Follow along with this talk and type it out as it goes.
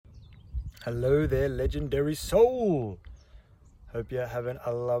Hello there, legendary soul. Hope you're having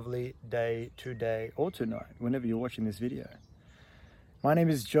a lovely day today or tonight, whenever you're watching this video. My name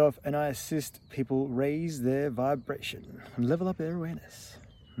is Joff and I assist people raise their vibration and level up their awareness.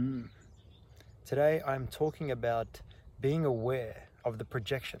 Today I'm talking about being aware of the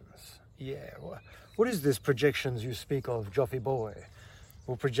projections. Yeah, what is this projections you speak of, Joffy boy?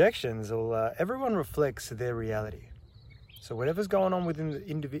 Well, projections, everyone reflects their reality. So whatever's going on within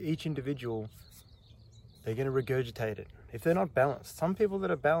each individual, they're going to regurgitate it. If they're not balanced, some people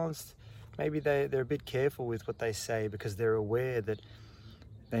that are balanced, maybe they're a bit careful with what they say because they're aware that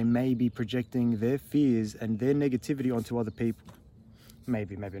they may be projecting their fears and their negativity onto other people.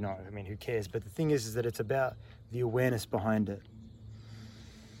 Maybe not. I mean, who cares? But the thing is that it's about the awareness behind it.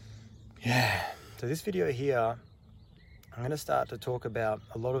 Yeah. So this video here, I'm going to start to talk about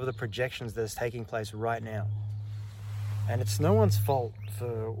a lot of the projections that's taking place right now. And it's no one's fault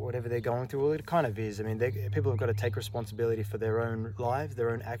for whatever they're going through. Well, it kind of is. I mean, people have got to take responsibility for their own lives, their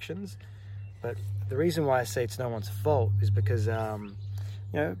own actions. But the reason why I say it's no one's fault is because,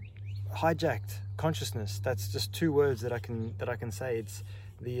 hijacked consciousness. That's just two words that I can say. It's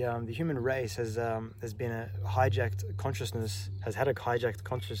the human race has been a hijacked consciousness, has had a hijacked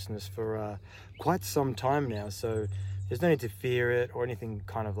consciousness for quite some time now. So there's no need to fear it or anything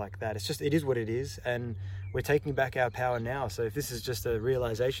kind of like that. It is what it is, and we're taking back our power now. So if this is just a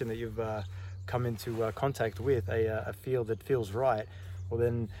realization that you've come into contact with, a field that feels right, well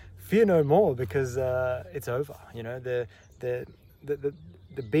then fear no more, because it's over. You know, the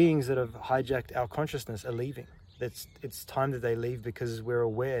beings that have hijacked our consciousness are leaving. It's time that they leave, because we're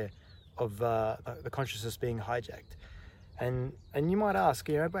aware of the consciousness being hijacked. And you might ask,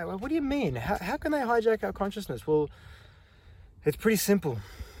 what do you mean? How can they hijack our consciousness? Well, it's pretty simple.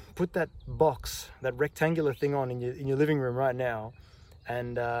 Put that box, that rectangular thing on in your living room right now,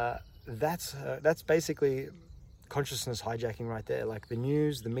 and that's basically consciousness hijacking right there. Like the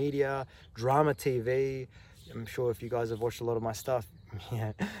news, the media, drama TV. I'm sure if you guys have watched a lot of my stuff,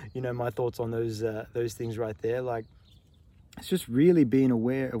 yeah, you know my thoughts on those things right there. Like, it's just really being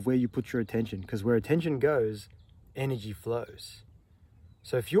aware of where you put your attention, because where attention goes, energy flows.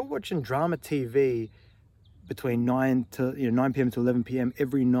 So if you're watching drama TV between 9 p.m. to 11 p.m.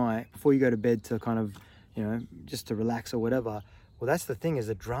 every night before you go to bed to kind of, just to relax or whatever, well, that's the thing, is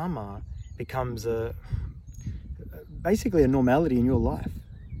that drama becomes basically a normality in your life.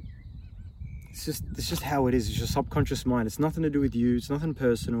 It's just how it is. It's your subconscious mind. It's nothing to do with you. It's nothing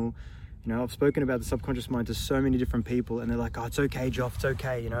personal. I've spoken about the subconscious mind to so many different people, and they're like, "Oh, it's okay, Joff. It's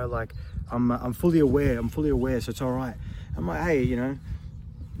okay." Like I'm fully aware. So it's all right. I'm like, hey,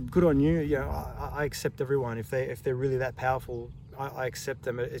 good on you. I accept everyone. If they're really that powerful, I accept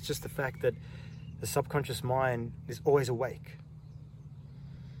them. It's just the fact that the subconscious mind is always awake.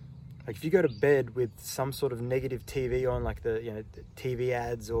 Like if you go to bed with some sort of negative TV on, like the TV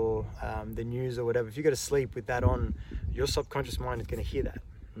ads or the news or whatever, if you go to sleep with that on, your subconscious mind is going to hear that.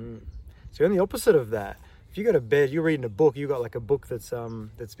 So on the opposite of that, if you go to bed, you're reading a book, you got like a book that's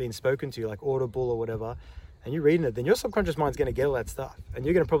been spoken to you, like Audible or whatever, and you're reading it, then your subconscious mind's going to get all that stuff. And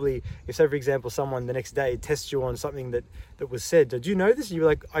you're going to probably, if say for example, someone the next day tests you on something that was said, did you know this? And you're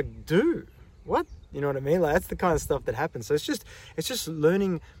like, I do. What? You know what I mean? Like, that's the kind of stuff that happens. So it's just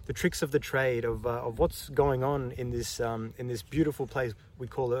learning the tricks of the trade of what's going on in this beautiful place we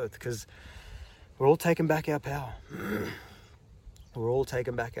call Earth, because we're all taking back our power. We're all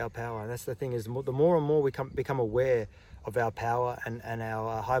taking back our power. And that's the thing, is the more and more we become aware of our power and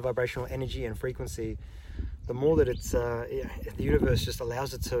our high vibrational energy and frequency, the more that the universe just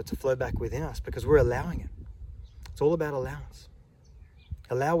allows it to flow back within us, because we're allowing it. It's all about allowance.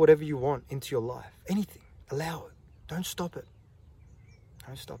 Allow whatever you want into your life. Anything. Allow it. Don't stop it.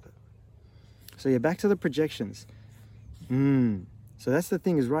 Don't stop it. So yeah, back to the projections. So that's the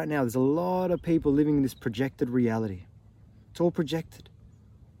thing, is right now there's a lot of people living in this projected reality. It's all projected.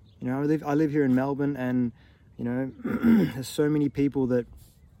 I live here in Melbourne, and there's so many people that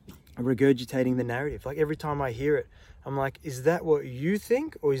are regurgitating the narrative. Like every time I hear it, I'm like, is that what you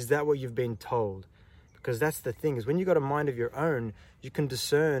think, or is that what you've been told? Because that's the thing, is when you got a mind of your own, you can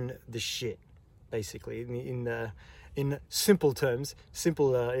discern the shit, basically, in simple terms,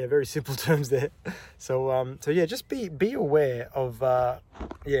 very simple terms there. So yeah, just be aware of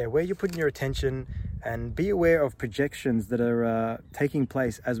where you're putting your attention, and be aware of projections that are taking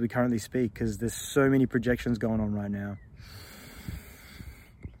place as we currently speak, because there's so many projections going on right now.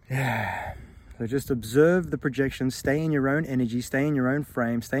 Yeah. So just observe the projections, stay in your own energy, stay in your own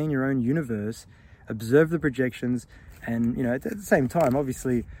frame, stay in your own universe, observe the projections, and at the same time,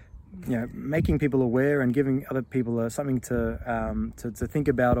 obviously, making people aware and giving other people something to think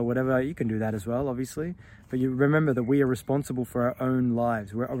about or whatever, you can do that as well, obviously. But you remember that we are responsible for our own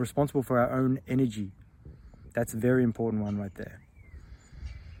lives. We're responsible for our own energy. That's a very important one right there.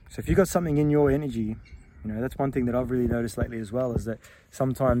 So if you've got something in your energy, that's one thing that I've really noticed lately as well, is that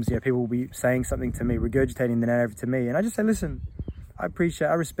sometimes, people will be saying something to me, regurgitating the narrative to me. And I just say, listen, I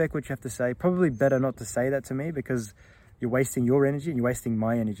respect what you have to say. Probably better not to say that to me, because you're wasting your energy and you're wasting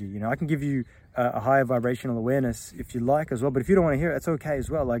my energy. I can give you a higher vibrational awareness if you like as well. But if you don't want to hear it, that's okay as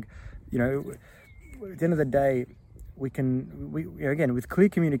well. Like, at the end of the day, we again, with clear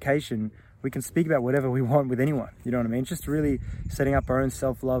communication, we can speak about whatever we want with anyone. You know what I mean? Just really setting up our own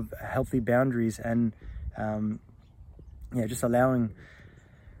self-love, healthy boundaries, and just allowing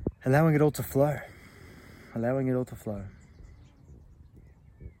it all to flow. Allowing it all to flow.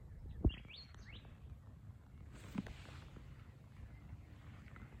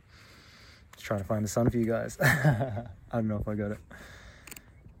 Just trying to find the sun for you guys. I don't know if I got it.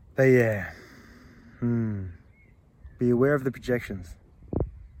 But yeah. Be aware of the projections.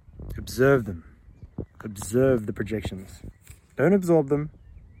 Observe them. Observe the projections. Don't absorb them.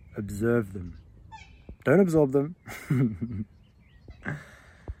 Observe them. Don't absorb them.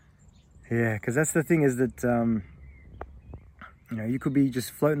 Yeah, because that's the thing, is that you could be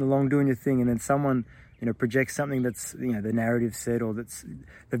just floating along doing your thing, and then someone projects something that's the narrative said, or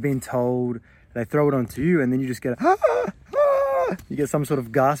they've been told. They throw it onto you, and then you just get you get some sort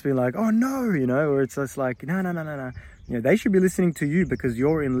of gasping, like, oh no, or it's just like, no. They should be listening to you because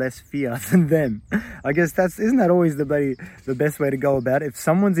you're in less fear than them. I guess isn't that always the best way to go about it? If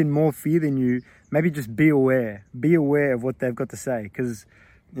someone's in more fear than you, maybe just be aware of what they've got to say, because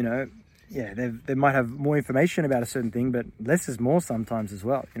they might have more information about a certain thing, but less is more sometimes as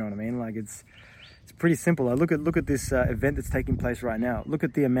well. You know what I mean? Like, it's pretty simple. I look at this event that's taking place right now. Look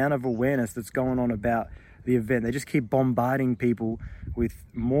at the amount of awareness that's going on about the event. They just keep bombarding people with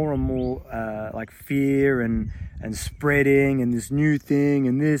more and more like fear and spreading and this new thing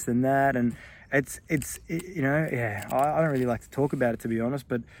and this and that, and I don't really like to talk about it, to be honest,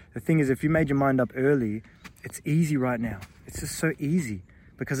 but the thing is, if you made your mind up early, it's easy right now. It's just so easy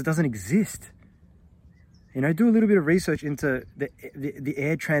because it doesn't exist. Do a little bit of research into the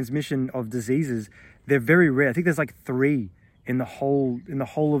air transmission of diseases. They're very rare. I think there's like 3 in the whole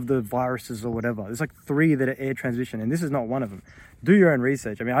of the viruses or whatever. There's like 3 that are air transmission, and this is not one of them. Do your own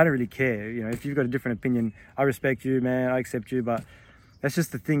research. I mean, I don't really care. If you've got a different opinion, I respect you, man. I accept you, but that's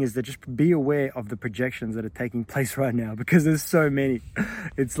just the thing, is that just be aware of the projections that are taking place right now, because there's so many.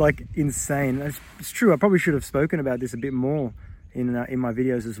 It's like insane. It's true. I probably should have spoken about this a bit more in my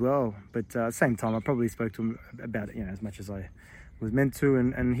videos as well, but at the same time, I probably spoke to them about it, as much as I was meant to,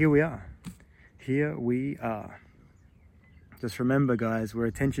 and here we are. Here we are. Just remember, guys, where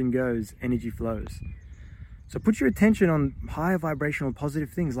attention goes, energy flows. So put your attention on higher vibrational positive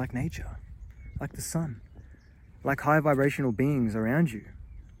things like nature, like the sun, like high vibrational beings around you,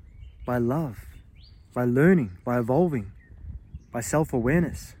 by love, by learning, by evolving, by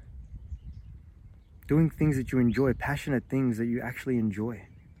self-awareness, doing things that you enjoy, passionate things that you actually enjoy.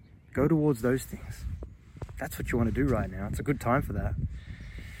 Go towards those things. That's what you want to do right now. It's a good time for that.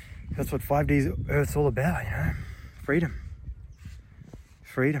 That's what 5D Earth's all about, freedom.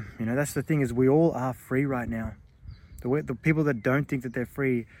 Freedom, that's the thing, is we all are free right now. The people that don't think that they're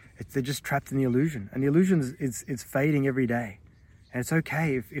free, they're just trapped in the illusion, and the illusion is fading every day. And it's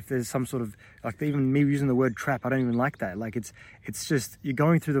okay if there's some sort of, like, even me using the word trap, I don't even like that. Like, it's just, you're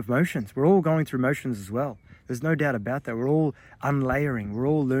going through the motions. We're all going through motions as well. There's no doubt about that. We're all unlayering. We're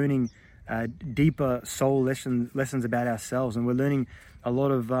all learning deeper soul lessons about ourselves, and we're learning a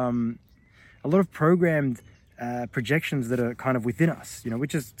lot of programmed projections that are kind of within us,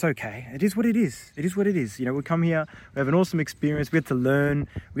 which is, it's okay. It is what it is. It is what it is. We come here, we have an awesome experience, we get to learn,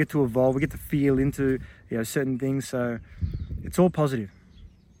 we get to evolve, we get to feel into, certain things. So it's all positive.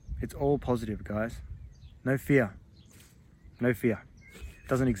 It's all positive, guys. No fear. No fear. It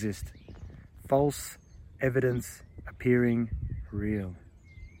doesn't exist. False evidence appearing real.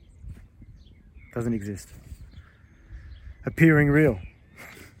 Doesn't exist. Appearing real.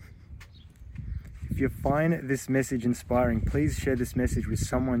 If you find this message inspiring, please share this message with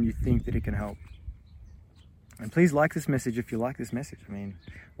someone you think that it can help. And please like this message if you like this message. I mean,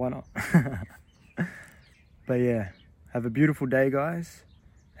 why not? But yeah, have a beautiful day, guys.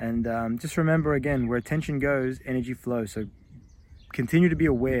 And just remember, again, where attention goes, energy flows. So continue to be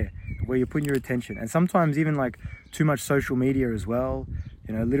aware of where you're putting your attention. And sometimes even like too much social media as well.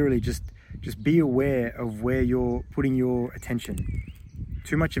 Literally just be aware of where you're putting your attention.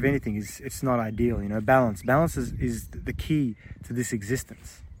 Too much of anything it's not ideal. Balance is the key to this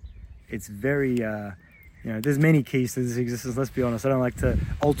existence. It's very, there's many keys to this existence, let's be honest. I don't like to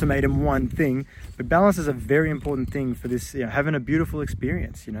ultimatum one thing, but balance is a very important thing for this, having a beautiful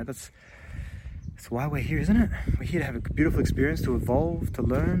experience. That's why we're here, isn't it? We're here to have a beautiful experience, to evolve, to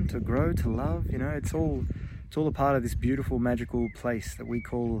learn, to grow, to love. It's all a part of this beautiful, magical place that we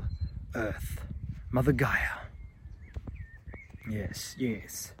call Earth, Mother Gaia. Yes.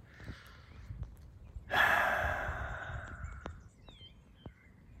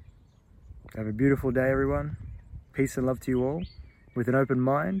 Have a beautiful day, everyone. Peace and love to you all. With an open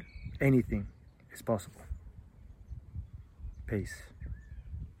mind, anything is possible. Peace.